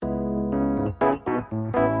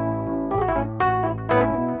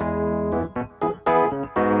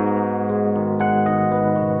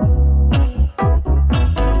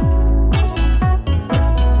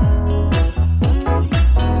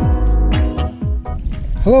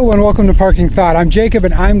Hello and welcome to Parking Thought. I'm Jacob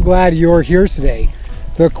and I'm glad you're here today.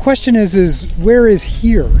 The question is where is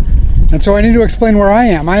here? And so I need to explain where I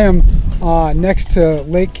am. I am next to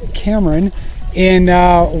Lake Cameron in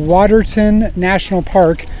Waterton National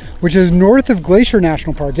Park, which is north of Glacier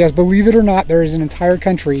National Park. Yes, believe it or not, there is an entire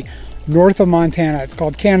country north of Montana. It's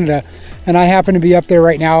called Canada. And I happen to be up there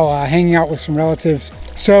right now hanging out with some relatives.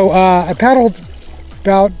 So I paddled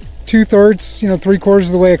about 2/3, 3/4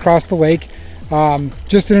 of the way across the lake.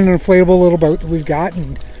 Just in an inflatable little boat that we've got,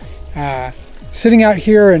 and sitting out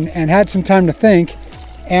here and had some time to think.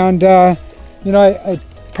 And I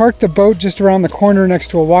parked the boat just around the corner next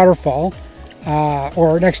to a waterfall,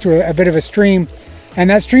 or next to a bit of a stream, and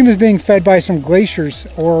that stream is being fed by some glaciers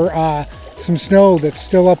or some snow that's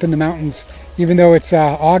still up in the mountains, even though it's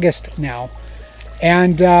August now.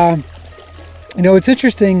 And it's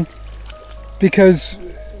interesting because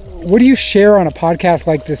what do you share on a podcast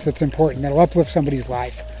like this that's important, that'll uplift somebody's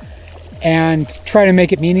life and try to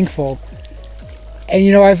make it meaningful?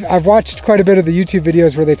 And I've watched quite a bit of the YouTube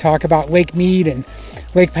videos where they talk about Lake Mead and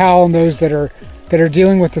Lake Powell and those that are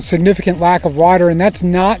dealing with a significant lack of water, and that's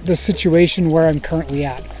not the situation where I'm currently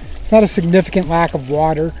at. It's not a significant lack of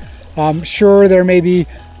water. Sure, there may be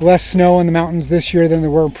less snow in the mountains this year than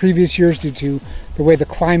there were in previous years due to the way the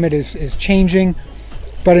climate is changing,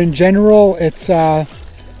 but in general, it's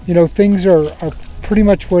things are pretty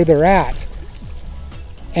much where they're at.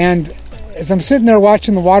 And as I'm sitting there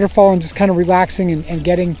watching the waterfall and just kind of relaxing and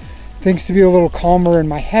getting things to be a little calmer in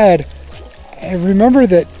my head, I remember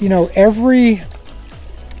that, every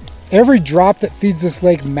drop that feeds this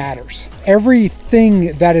lake matters.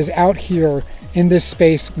 Everything that is out here in this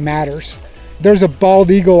space matters. There's a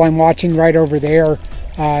bald eagle I'm watching right over there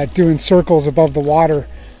doing circles above the water,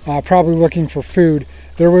 probably looking for food.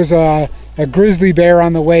 There was a grizzly bear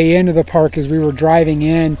on the way into the park as we were driving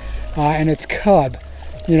in, and its cub.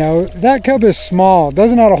 That cub is small. It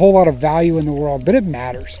doesn't have a whole lot of value in the world, but it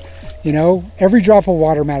matters. Every drop of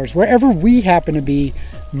water matters. Wherever we happen to be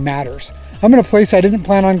matters. I'm in a place I didn't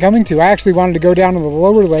plan on coming to. I actually wanted to go down to the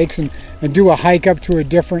lower lakes and do a hike up to a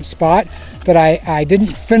different spot, but I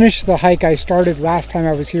didn't finish the hike I started last time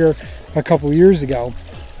I was here a couple years ago.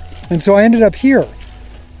 And so I ended up here.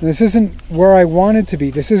 This isn't where I wanted to be.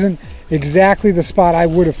 This isn't exactly the spot I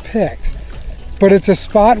would have picked, but it's a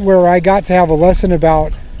spot where I got to have a lesson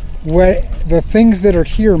about what the things that are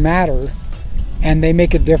here matter and they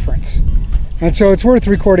make a difference. And so it's worth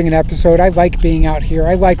recording an episode. I like being out here.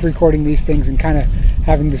 I like recording these things and kind of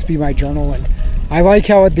having this be my journal. And I like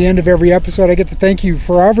how at the end of every episode I get to thank you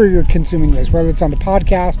for however you're consuming this, whether it's on the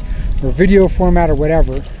podcast or video format or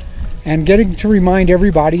whatever, and getting to remind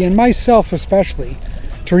everybody, and myself especially,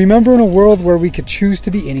 to remember in a world where we could choose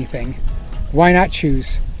to be anything, why not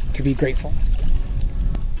choose to be grateful?